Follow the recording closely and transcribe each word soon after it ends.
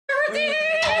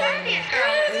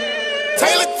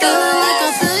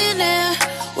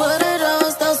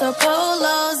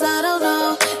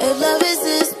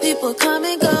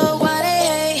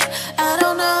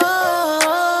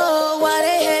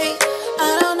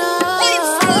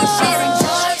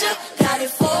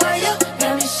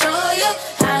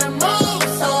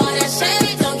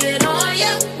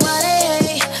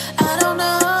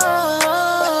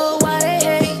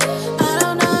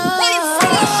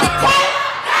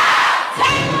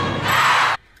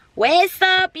What's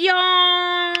up, y'all?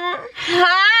 Hi.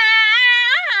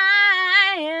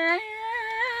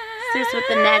 Sis with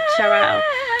the natural.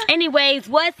 Anyways,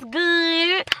 what's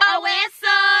good? Oh, what's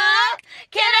up?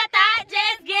 Can I thought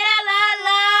just get a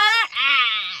la.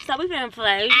 So we been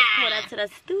playing. We just pulled up to the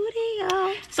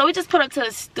studio. So we just put up to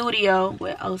the studio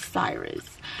with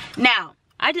Osiris. Now,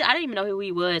 I didn't even know who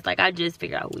he was. Like, I just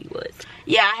figured out who he was.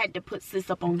 Yeah, I had to put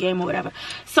sis up on game or whatever.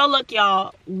 So look,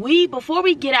 y'all, before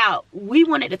we get out, we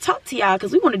wanted to talk to y'all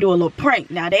because we want to do a little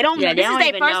prank. Now they don't know. This is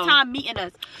their first time meeting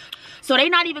us. So they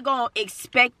not even gonna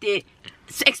expect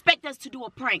us to do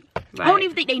a prank. Right. I don't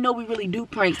even think they know we really do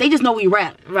pranks. They just know we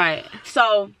rap. Right.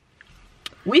 So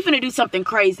we finna do something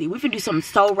crazy. We finna do something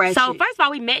so ratchet. So first of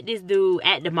all, we met this dude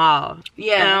at the mall.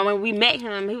 Yeah. When we met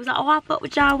him, he was like, "Oh, I fuck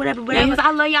with y'all, whatever." Yeah, he was,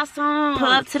 "I love y'all songs." Pull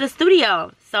up to the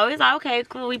studio. So he's like, "Okay,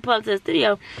 cool." We pull up to the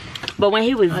studio. But when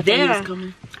he was there,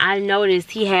 I noticed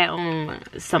he had on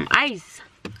some ice.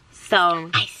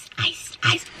 So ice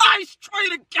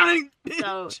trader gang.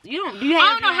 So I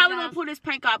don't know how we're gonna pull this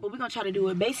prank off, but we're gonna try to do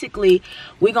it. Basically,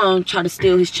 we're gonna try to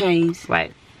steal his chains.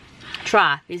 Right.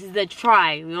 Try. This is a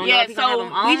try. We don't know if we can have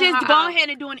them on. We just go ahead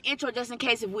and do an intro just in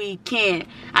case if we can.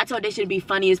 I told they should be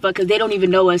funny as fuck because they don't even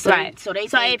know us. So right. So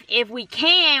if we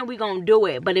can, we gonna do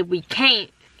it. But if we can't,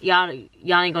 y'all ain't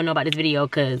gonna know about this video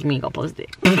because we ain't gonna post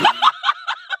it. Y'all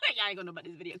ain't gonna know about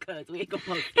this video because we ain't gonna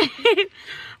post it.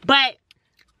 But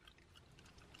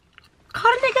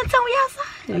call the nigga and tell me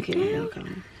outside. Okay, okay.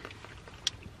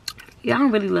 Yeah,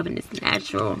 I'm really loving this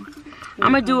natural.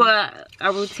 I'm gonna do a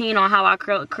routine on how I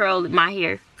curl my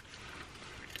hair.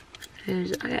 I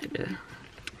got to.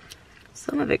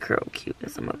 Some of it curl cute and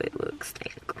some of it looks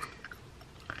stank.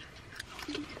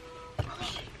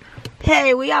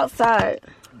 Hey, we outside.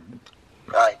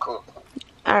 Alright, cool.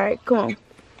 Alright, come on.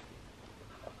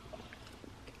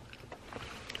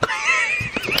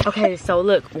 Okay, so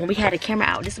look, when we had the camera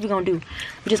out, this is what we're gonna do.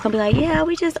 We're just gonna be like, yeah,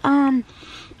 we just about,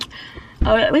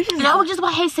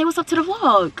 hey, say what's up to the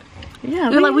vlog.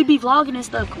 Yeah, we be vlogging and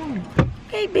stuff. Come on.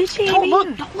 Hey, bitch, don't look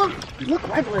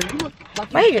regular. You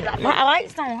look like you my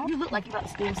lights on. You look like you about to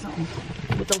steal something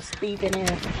with those thieving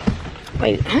ass.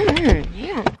 Wait,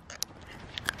 yeah.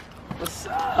 What's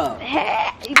up?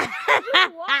 Hey, you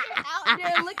walking out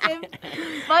there looking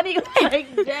funny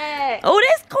like that. Oh,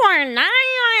 this corn nice.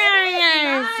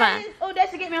 Oh,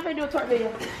 that should get me up and do a twerk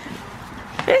video.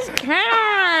 It's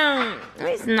calm.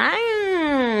 It's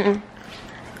nice.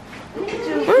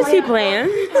 What is he playing?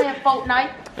 He's playing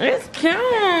Fortnite. It's cute.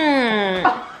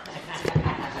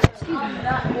 I'm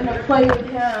not gonna play with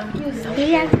him.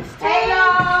 Hey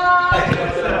y'all.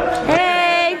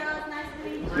 Hey.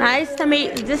 Nice to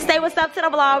meet you. Just say what's up to the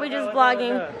vlog. We just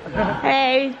vlogging.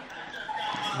 Hey.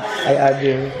 I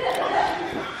did.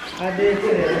 I did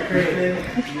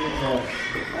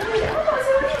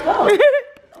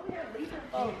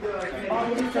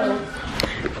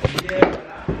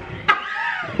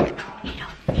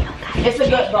It's a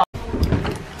good ball.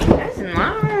 That's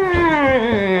nice.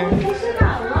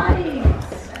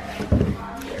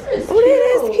 Oh, that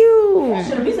is cute.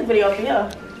 Should have music video for you.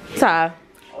 Sorry.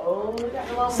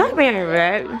 Stop being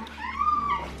red.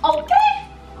 Okay.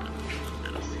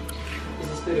 This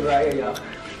is studio right here, y'all.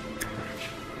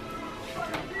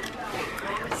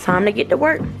 It's time to get to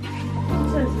work.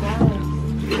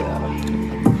 Yeah.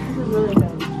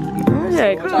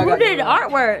 Okay, cool. Who did the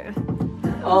artwork?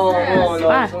 Oh, no,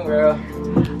 some girl.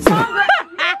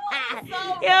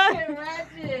 Yeah.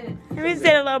 Let me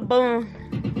say a little boom.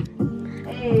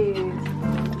 Hey.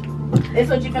 This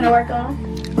what you finna work on?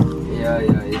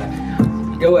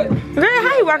 Yeah. Go what? Girl,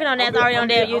 how you working on that? It's already on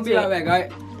there YouTube. I'll be right back, alright?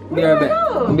 Be right back.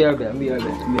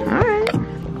 Alright.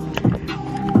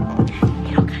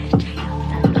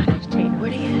 Where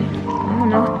they at? I don't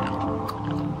know.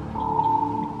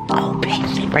 Oh,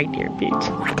 bitch, they right there, bitch.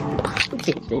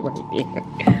 Bitch, they right there.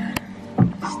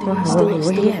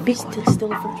 Where he at, bitch?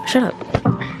 Still shut up.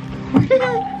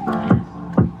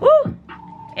 Woo!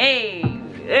 Hey.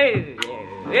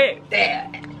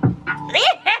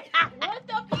 What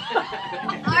the fuck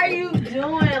are you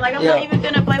doing? Like, I'm not even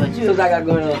gonna play with you. What I got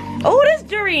going on? Oh, this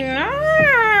jewelry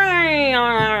nice.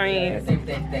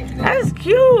 Thank you. That's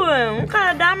cute. What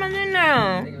kind of diamonds in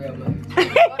there? Thank you very much.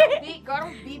 Go to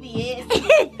BBS.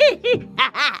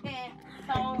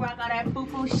 Don't rock all that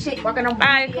foo-foo shit. Working on BBS.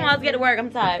 Alright, come on, let's get to work. I'm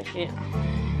tired of shit.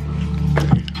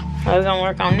 We're gonna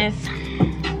work on this.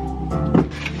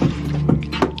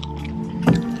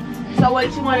 So what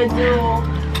you wanna do?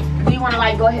 Do you wanna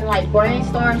like go ahead and like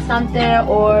brainstorm something,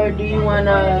 or do you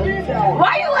wanna?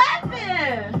 Why are you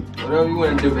laughing? Whatever you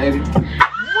wanna do, baby. What the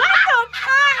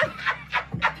fuck?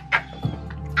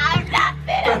 I'm not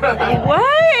finished.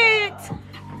 What?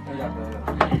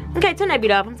 Okay, turn that beat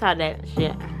off. I'm tired of that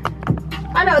shit.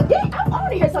 I know. I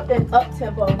want to hear something up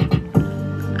tempo.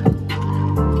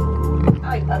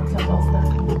 I like up tempo stuff.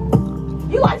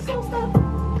 You like slow stuff?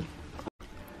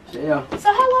 Yeah.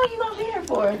 So how long you gonna be here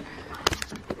for?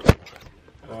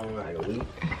 Like a week.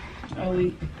 A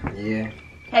week. Yeah.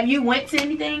 Have you went to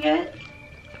anything yet?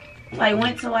 Like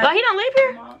went to like? Oh, he don't live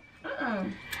here?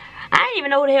 I didn't even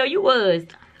know who the hell you was.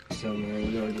 So man,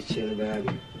 you know, just chilling,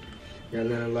 baby. Y'all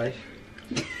living life.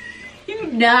 You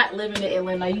not living in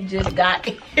Atlanta. You just got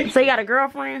here. So you got a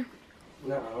girlfriend?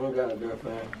 No, I don't got a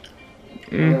girlfriend.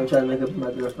 I'm trying to make up with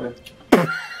my girlfriend.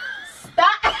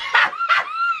 Stop.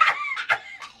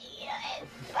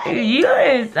 You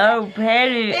is so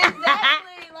petty.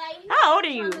 Exactly. Like, How old are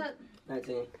you?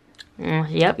 19.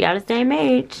 Yep, y'all the same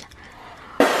age.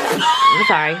 I'm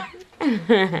sorry.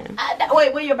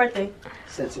 Wait, when's your birthday?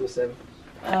 September 7th.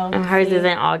 Hers is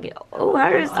in August. Oh,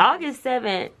 hers August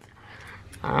 7th.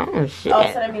 Oh, shit. Oh,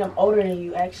 so that means I'm older than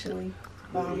you, actually.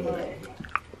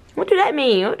 What do that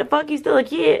mean? What the fuck? You still a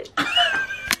kid? Girl,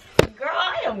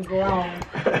 I am grown.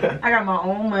 I got my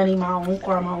own money, my own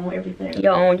car, my own everything.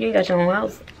 You ain't got your own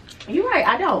house. You right,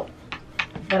 I don't.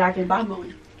 But I can buy money.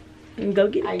 You can go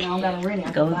get I it. don't gotta rent it.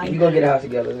 I Go can buy You it. gonna get a house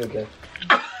together, it's okay.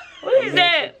 What is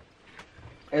that?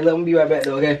 Hey, let me be right back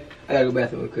though, okay? I gotta go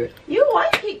bathroom real quick. Why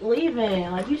you keep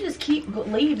leaving? Like, you just keep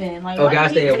leaving. Like, Okay, why I'll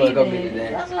you stay keep here for a couple leaving? minutes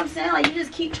then. That's what I'm saying. Like, you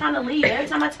just keep trying to leave. Every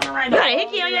time I turn around, You got a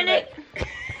hickey on your neck?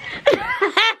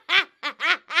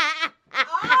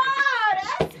 Oh,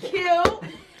 that's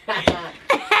cute. Yeah.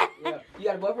 You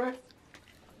got a boyfriend?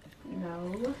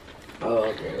 No. Oh,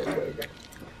 okay.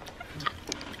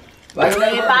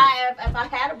 If I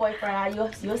had a boyfriend,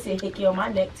 you'll see a hickey on my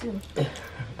neck too.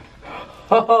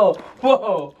 Whoa,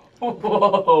 whoa, whoa,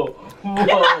 whoa, whoa.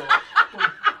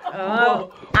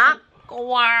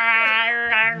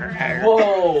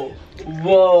 Whoa,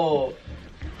 whoa.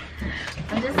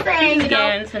 I'm just saying, you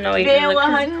know, To know being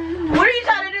 100. What are you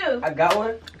trying to do? I got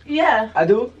one? Yeah. I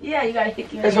do? Yeah, you got a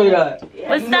hickey on That's your what you neck. got. Yeah.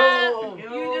 What's No, up? You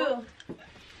do.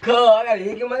 Cuz, I got a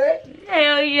hickey in my neck?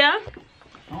 Hell yeah.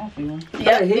 I don't see one.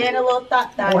 Yep, and a little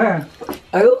thought thought. Where?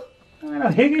 Are you? I don't know,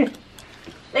 Hickey.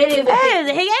 It is a Hey,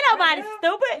 he ain't nobody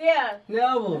stupid. Yeah.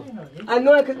 No. I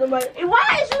know it because nobody.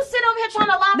 Why is you sitting over here trying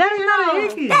to lie? That is not a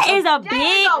Hickey. That is a That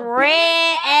big is a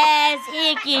red ass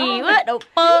hickey. What the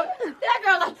fuck? That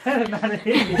girl like, That is not a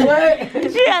Hickey. What?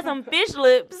 She has some fish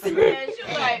lips. yeah, she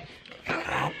was like,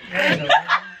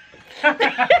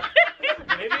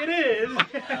 Maybe it is.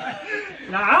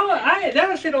 Nah,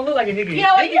 that shit don't look like a Hickey. you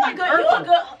know what? Hickey You a be good purple.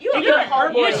 homeboy. You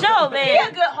sure, He man.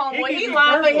 a good homeboy. Hickey He be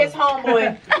lying for purple. his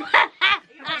homeboy.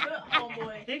 He a good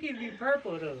homeboy. Hickey be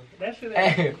purple though. That shit.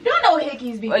 Hey. You know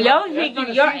hickeys be. Well, your from hickey,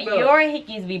 the your seatbelt.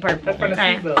 hickeys be purple. That's from the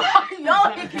Okay. seatbelt. Your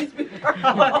hickeys be purple.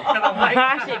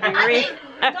 That shit be I red. think,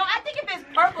 no, I think if it's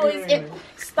purple,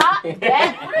 it's stop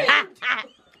that.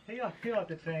 He off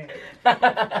the chain.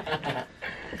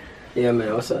 Yeah,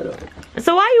 man, what's up though?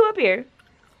 So why you up here?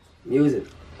 Music.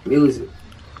 We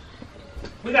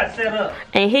got set up.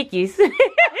 And hickeys.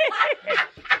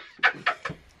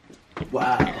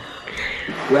 Wow.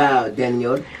 Wow,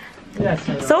 Daniel. We got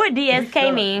set up. So what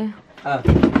DSK mean? Gotta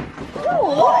get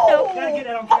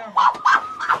that on camera.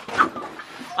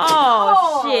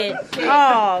 Oh, shit.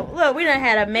 Oh, look, we done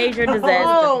had a major disaster.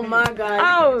 Oh my god.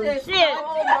 Oh, Just- shit.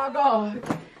 Oh my god.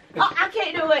 Oh, I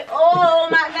can't do it. Oh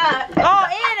my god. Oh,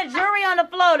 and the jury on the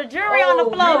floor. The jury on the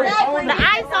floor. Exactly. The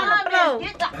ice on the floor.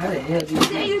 Get the, How the hell do you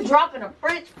see you dropping the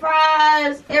French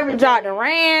fries, everything. Drop the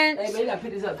ranch. Hey, man, you gotta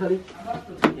pick this up, Cuddy.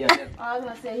 Yeah. I was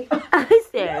gonna say, He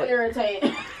said,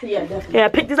 irritating. Yeah, definitely. yeah,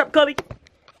 pick this up, Cubby.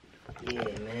 Yeah,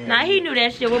 man. Nah, he knew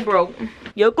that shit was broke.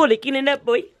 Yo, go licking it up,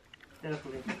 boy.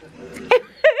 Definitely.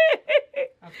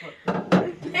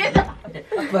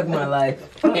 Fuck my life.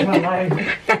 Fuck my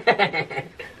life.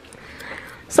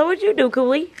 So what you do,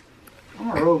 Cooley?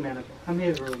 I'm a road manager. I'm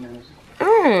his road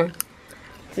manager.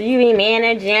 So you be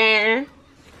managing.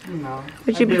 You know,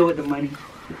 What I you deal with the money.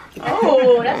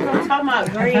 Oh, that's what I'm talking about.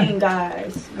 Green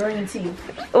guys, green tea.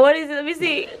 What is it? Let me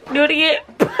see. Do it again.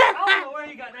 I don't know where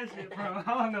he got that shit from.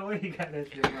 I don't know where he got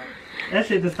that shit from. That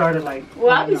shit just started like.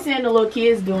 Well, I be seeing the little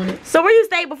kids doing it. So where you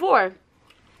stayed before?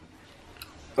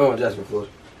 Oh, Jasper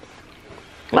Florida.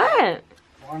 What?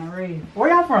 Born and raised. Where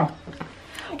y'all from?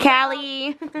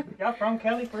 Cali. Y'all from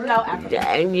Cali for real? No,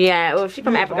 Africa. Yeah, well, she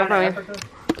from Africa. Born in From Africa?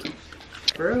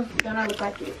 For real? Don't I look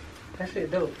like it? That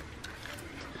shit dope.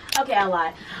 Okay, I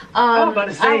lied. I was about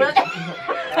to say. I really-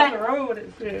 On the road with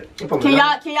it shit.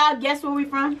 Can y'all guess where we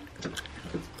from?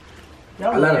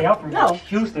 Y'all Atlanta. y'all from No.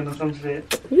 Houston or some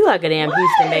shit. You like a damn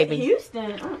Houston, What? baby.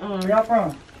 Houston. Where y'all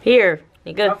from? Here.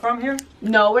 Y'all Nigga. from here?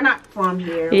 No, we're not from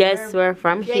here. Yes, we're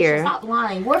from Jason, here. stop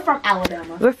lying. We're from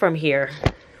Alabama. We're from here.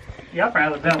 Y'all from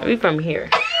Alabama. We from here.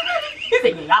 You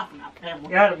think y'all from Alabama?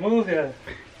 Y'all had to move here.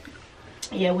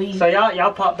 Yeah, we. So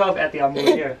y'all popped off after y'all moved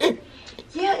here.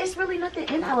 Yeah, it's really nothing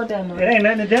in Alabama. It ain't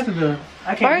nothing in Jacksonville.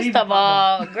 I can't believe First of you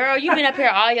all, girl, you've been up here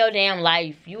all your damn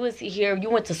life. You was here. You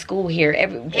went to school here.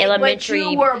 Elementary.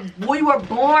 We were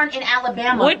born in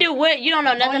Alabama. What? You don't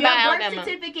know nothing On your about birth Alabama.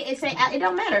 certificate, it say it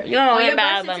don't matter. You don't know On your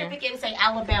about birth Alabama. certificate, it say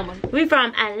Alabama. We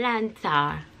from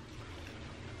Atlanta.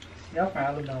 Y'all from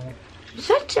Alabama.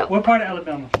 Shut your. What part of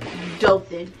Alabama?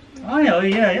 Dothan. Oh yeah,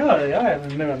 y'all in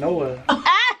the middle of nowhere.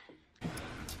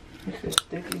 This is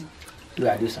sticky. You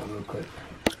gotta do something real quick.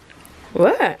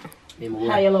 What? How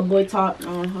your little boy talk?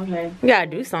 Oh, okay. You gotta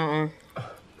do something.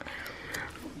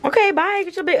 Okay, bye.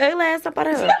 Get your big ugly ass up out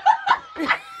of here.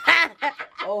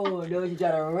 Oh, no, you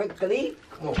trying to wrinkly?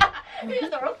 Come on. You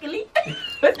just a rookie.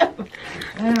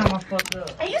 Damn, I fucked up.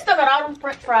 And you still got all them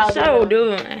French fries. So,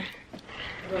 dude.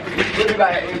 We'll be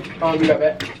back. I'll be right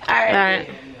back. Alright.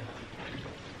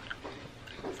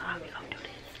 So how we gonna do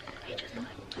this? Hey,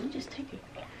 let me just take it.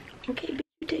 Okay, bitch,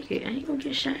 you take it. I ain't gonna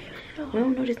get shot. We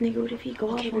don't know this nigga. What if he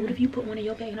go Okay, off? but what if you put one in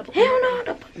your bag and I put Hell one in no. my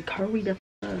The bag? fucking curry the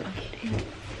fuck. Okay, damn.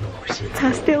 Oh shit.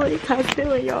 Tie still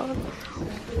it, y'all.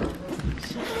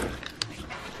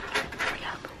 Hurry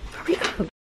up. Hurry up.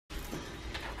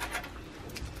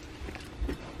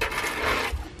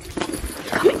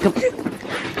 Come here.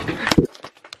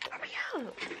 Hurry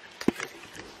up.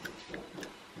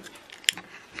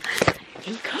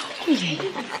 He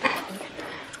going.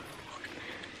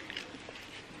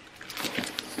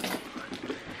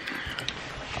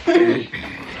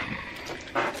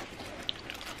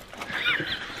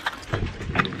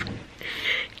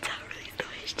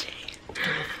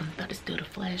 I'm about to steal the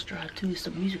flash drive too.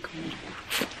 Some music coming.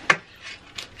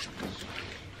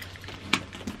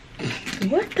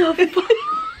 What the fuck?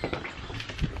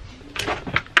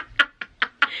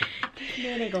 This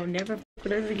man ain't gonna never fuck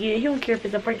with us again. He don't care if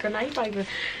it's a prank or not. He probably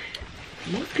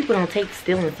most people don't take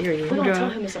stealing serious. We're gonna tell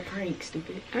him it's a prank,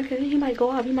 stupid. Okay, he might go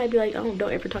off. He might be like, oh,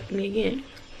 don't ever talk to me again.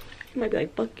 He might be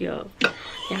like, fuck y'all.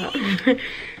 Yeah.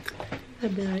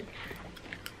 I'd be like,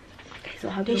 okay, so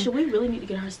how Should we really need to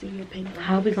get our studio painted?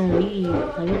 how we gonna leave?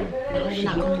 Like, No, we're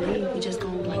not gonna leave. We just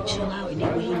gonna like chill out, and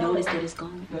then when he noticed that it's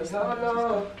gone.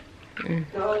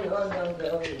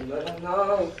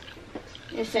 No.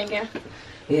 You singing?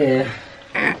 Yeah.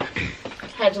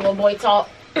 Had your little boy talk.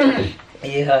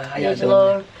 Yeah, how y'all Did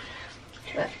your doing?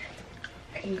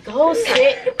 little... Go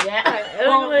sit.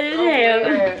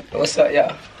 Yeah. What's up,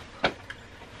 y'all?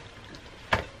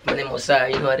 My name is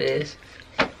Osiris, you know what it is?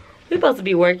 we supposed to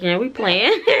be working. We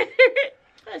playing.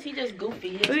 He just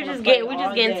goofy. we just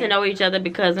getting to know each other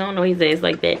because I don't know his ass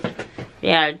like that.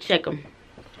 Yeah, check him.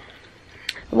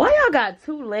 Why y'all got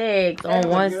two legs on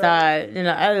one side and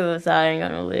the other side ain't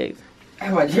got no legs? I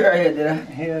have my shirt right here, did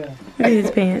I? Yeah. Look at his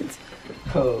pants.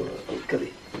 Oh,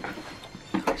 good.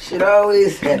 Shit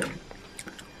always happen.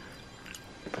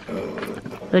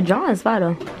 The drawing's fire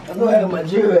though. I know I have my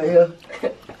jewelry right here.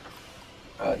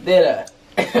 Oh, did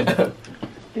I?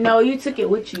 No, you took it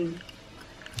with you.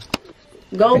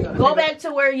 Go back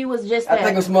to where you was just I think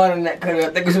I'm at. smarter than that, Cuddy. I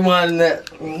think I'm smarter than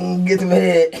that. Get to my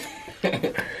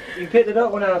head. You picked it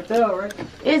up when I was there, right?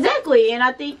 Exactly, and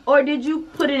I think, or did you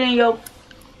put it in your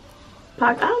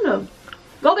pocket? I don't know.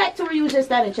 Go back to where you was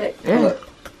just at and check. Look.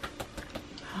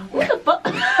 What the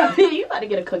fuck? You about to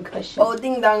get a concussion. Oh,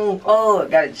 ding dong. Oh,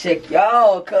 gotta check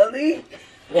y'all, Cully.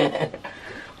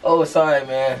 Oh, sorry,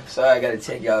 man. Sorry, I gotta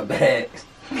check y'all bags.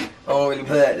 I don't really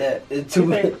play like that. It's too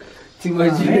much. Too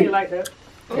much. I ain't like that.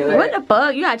 What the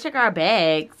fuck? You gotta check our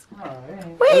bags. Oh,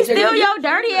 man. We Check steal our- your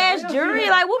dirty ass jewelry.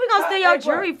 Like, what we gonna steal your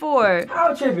jewelry for?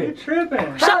 I'm You tripping. tripping.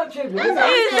 I'm tripping.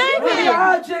 Exactly.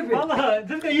 I'm tripping. Hold on.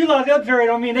 Just because you lost your jewelry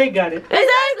don't mean they got it.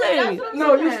 Exactly.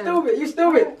 No, you stupid. You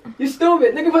stupid. You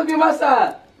stupid. Nigga supposed to be on my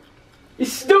side. You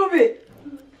stupid.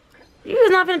 You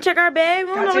was not finna check our bag.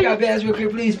 We Can I don't check know our bags real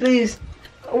quick, please, please?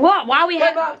 what? Why we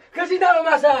have? Because he's not on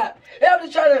my side. Yeah, I'm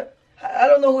just trying to. I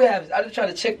don't know who has it. I'm just trying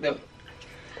to check them.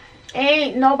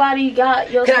 Ain't nobody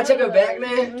got your Can I check stuff. her back,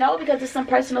 man? No, because there's some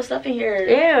personal stuff in here.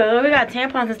 Yeah, we got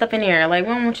tampons and stuff in here. Like,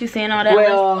 we don't want you seeing all that.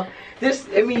 Well, this,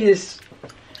 I mean, it's.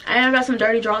 I ain't got some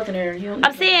dirty drawers in there. You don't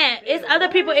I'm saying it's other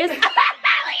people. It's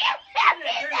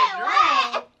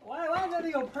Why is that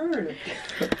in your purse?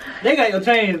 They got your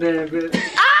chains there, bitch.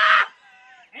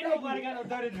 Ain't nobody got no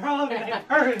dirty drawers in their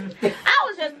purse. I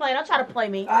was just playing. Don't try to play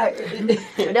me. Alright,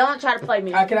 Don't try to play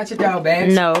me. can I check our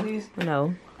bags? no, Please?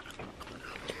 no.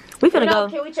 We finna go.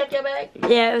 Can we check your bag?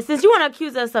 Yeah, since you wanna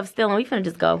accuse us of stealing, we finna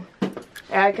just go.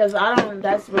 Cause I don't.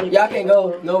 That's really. Y'all can't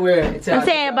go nowhere. I'm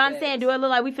saying, do it look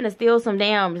like we finna steal some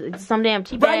damn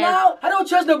cheap Right ass? now, I don't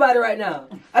trust nobody right now.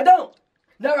 I don't.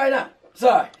 Not right now.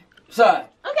 Sorry. Okay,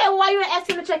 well, why you ask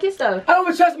him to check his stuff? I don't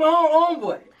even trust my own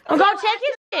boy. Go check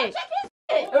his shit.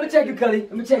 Let me check you, Cully.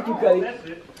 Let me check you, Cully.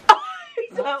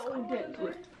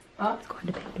 Huh?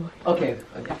 Okay.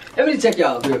 Let me check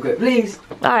y'all real quick, please.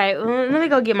 All right, let me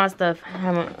go get my stuff.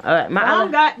 All right,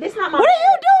 This not my. What are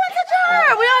you doing to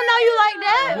her? We don't know you like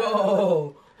that.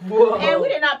 Whoa. And we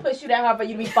did not push you that hard for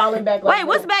you to be falling back. Wait,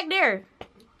 what's back there?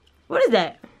 What is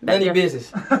that? None of your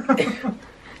business. What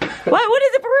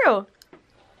is it for real?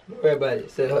 Don't worry about it.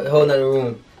 It's a whole nother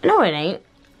room. No, it ain't.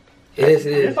 It is.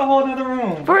 It's a whole other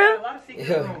room. For real? A lot of secret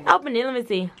Yeah. rooms. Open it. Let me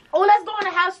see. Oh, let's go on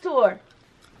a house tour.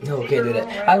 No, can't do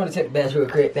that. I want to check the baths real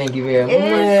quick. Thank you very much.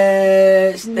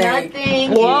 It's Thank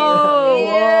nothing Whoa.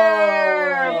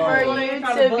 here for you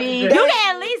to be. You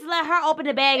can at least let her open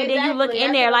the bag and then you look Exactly,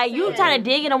 in that's there. what Like, I'm you saying. trying to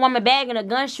dig in a woman's bag and a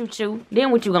gun shoot you. Then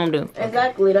what you gonna do?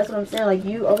 Exactly, that's what I'm saying. Like,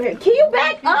 you over here. Can you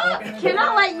back up? Can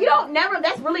I, like, you don't never,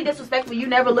 that's really disrespectful. You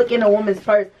never look in a woman's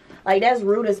purse. Like, that's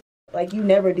rude as like, you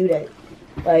never do that.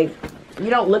 Like,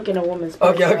 you don't look in a woman's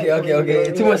purse.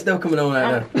 Okay. Too much stuff coming on right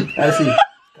now. Gotta see.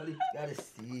 Gotta see.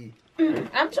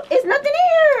 It's nothing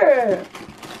in here.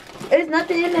 There's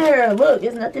nothing in there. Look,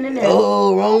 there's nothing in there.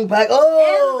 Oh, wrong pack.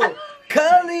 Oh,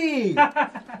 Cully.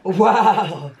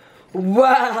 Wow.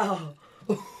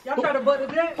 Y'all try to butt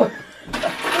the jet? What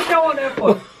y'all want that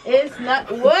for? It's not.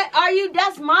 What are you?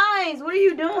 That's mine. What are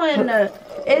you doing?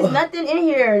 It's nothing in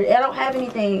here. I don't have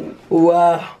anything.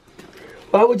 Wow.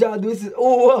 Why would y'all do this?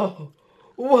 Oh,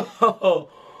 whoa.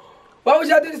 Why would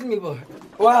y'all do this to me, boy?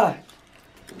 Why?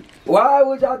 Why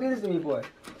would y'all do this to me, boy?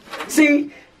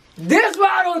 See, this is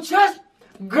why I don't trust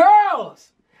girls.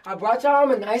 I brought y'all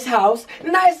a nice house,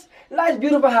 nice,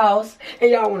 beautiful house,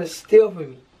 and y'all want to steal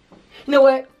from me. You know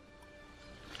what?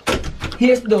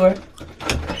 Here's the door.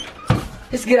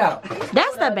 Let's get out.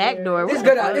 That's the back door. Let's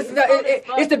get out. It's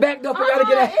the back door for y'all to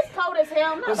get out. It's cold as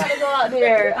hell. I'm not about to go out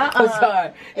there. I'm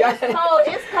sorry.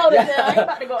 It's cold as hell. I ain't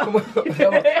about to go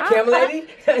out there. Cam lady,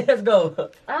 let's go.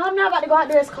 I'm not about to go out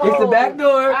there. It's cold. It's the back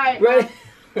door. Right.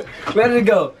 Ready to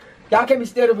go. Y'all can't be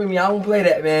stealing from me. I don't play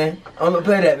that, man. I don't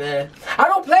play that, man. I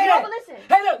don't play that. No, but listen.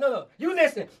 Hey, look, no. You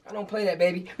listen. I don't play that,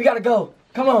 baby. We gotta go.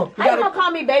 Come on. How you gonna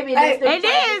call me baby? Hey, They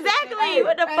did exactly.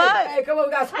 What the fuck? Hey, come on.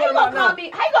 We gotta How split you them out gonna call now. me?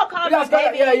 How you gonna call me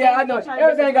baby? Yeah, I know.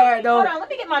 Everything all right, though. Hold on, let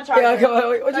me get my charger. Yeah, come on.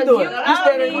 What you doing? You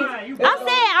standing? I'm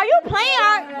saying, are you playing?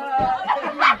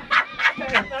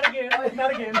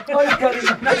 Not again.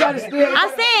 I'm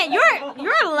saying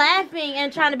you're laughing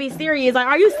and trying to be serious. Like,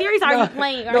 are you serious? Or are you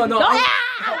playing? No.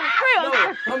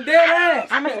 I'm dead ass.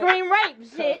 I'm a scream rape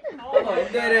shit.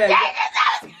 I'm dead ass.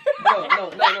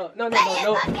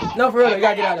 No, for real. You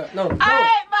gotta get out of it. No.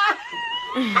 Alright, bye.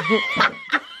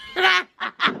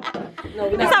 No,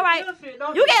 we're It's not. alright.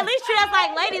 You can at least treat us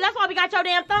like ladies. That's why we got your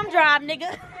damn thumb drive, nigga.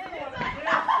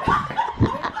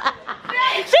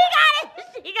 She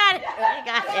got it.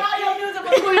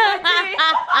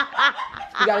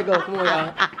 We gotta go. Come on,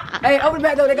 y'all. Hey, open the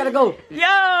back door. They gotta go.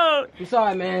 Yo. I'm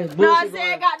sorry, man. It's No, I bullshit said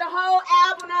going got the whole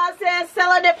album. No, I said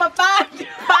selling it for $5. $5.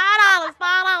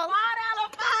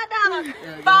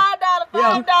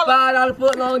 Yeah, $5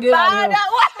 foot long. Get out of here.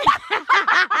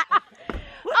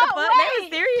 What the fuck? They was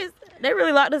serious. They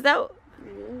really locked us out.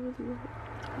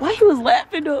 Why he was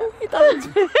laughing though? He thought it was,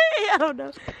 I don't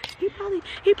know.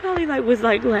 He probably like was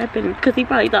like laughing because he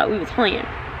probably thought we was playing.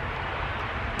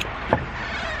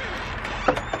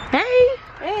 Hey.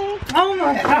 Oh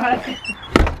my god.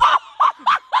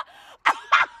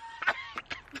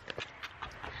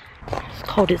 It's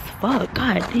cold as fuck.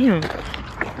 God damn.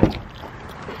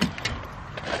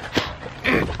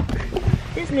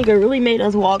 This nigga really made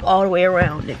us walk all the way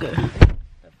around, nigga.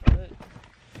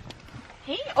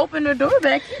 He ain't opened the door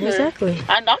back either. Exactly.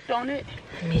 I knocked on it.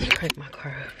 I need to crank my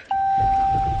car up.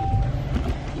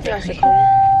 You think I should call him?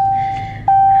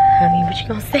 I mean, what you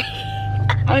gonna say?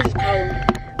 I was just calling him.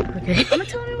 Okay. I'm gonna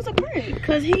tell him it was a prank.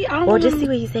 Cause I don't Well, want just him. see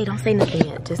what he say. Don't say nothing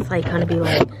yet. Just like kind of be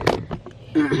like.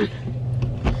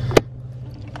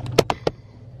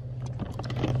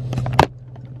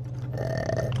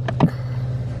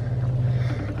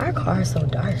 Our car is so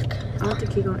dark. I don't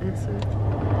think he gonna answer.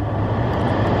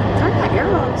 Turn my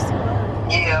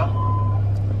earlobes. Yeah,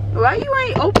 Why you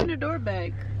ain't open the door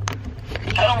back?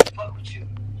 I don't fuck with you.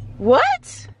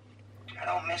 What? I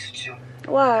don't mess with you.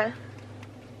 Why?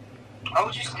 Why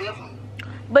would you steal from me?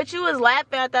 But you was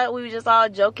laughing. I thought we were just all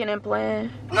joking and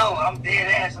playing. No, I'm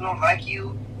dead ass. I don't like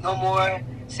you no more.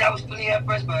 See, I was feeling you at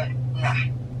first, but nah.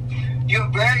 You're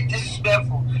very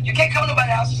disrespectful. You can't come to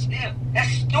nobody's house and steal. That's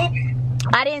stupid.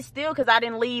 I didn't steal because I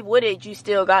didn't leave with it. You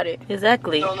still got it.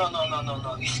 Exactly.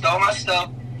 No. You stole my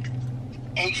stuff.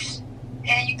 And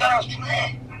you thought I was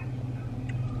playing.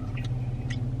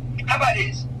 How about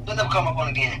this? Don't ever come up on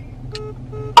again.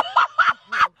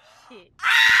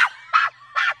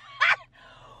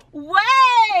 Wait!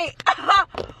 I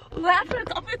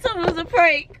thought it was a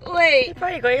prank. Wait.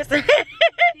 Probably go yesterday.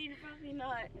 Probably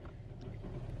not.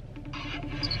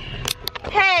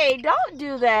 Hey, don't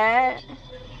do that.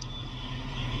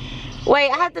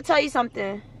 Wait, I have to tell you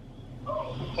something.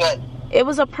 What? It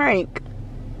was a prank.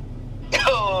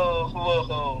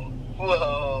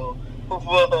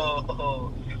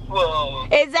 Whoa.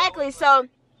 Exactly, so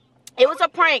it was a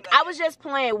prank. I was just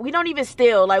playing. We don't even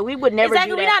steal. Like, we would never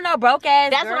Exactly, do we that. not no broke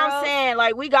ass That's girls. what I'm saying.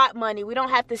 Like, we got money. We don't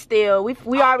have to steal. We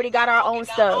already got our own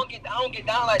stuff. I don't get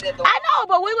down like that though. I know,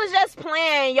 but we was just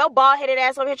playing. Your bald-headed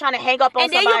ass over here trying to hang up on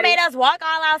And then somebody. you made us walk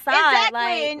all outside. Exactly.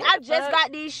 Like, And I just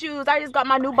got these shoes. I just got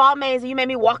my new ball mains, and you made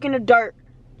me walk in the dirt.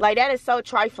 Like, that is so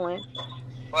trifling.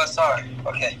 Well, sorry.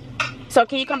 Okay. So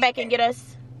can you come back and get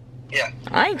us? Yeah.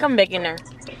 I ain't coming back in there.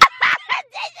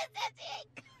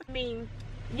 I mean,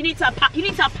 you need to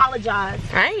apologize.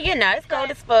 I ain't getting that. It's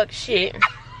cold as fuck. Shit.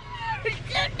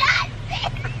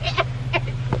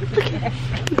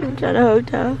 I'm trying to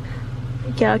hotel.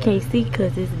 Y'all can't see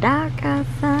because it's dark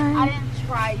outside. I didn't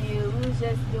try you. We was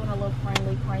just doing a little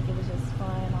friendly prank. It was just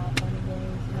fun, all funny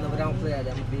games. No, but don't play at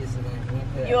that. I'm a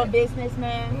businessman. You're a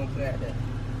businessman? Don't play at that.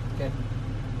 Okay.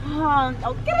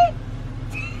 Okay.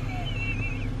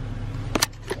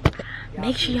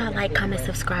 Make sure y'all like, comment,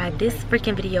 subscribe. This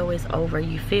freaking video is over.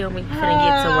 You feel me? We finna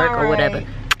get to work or whatever.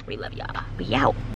 We love y'all. We out.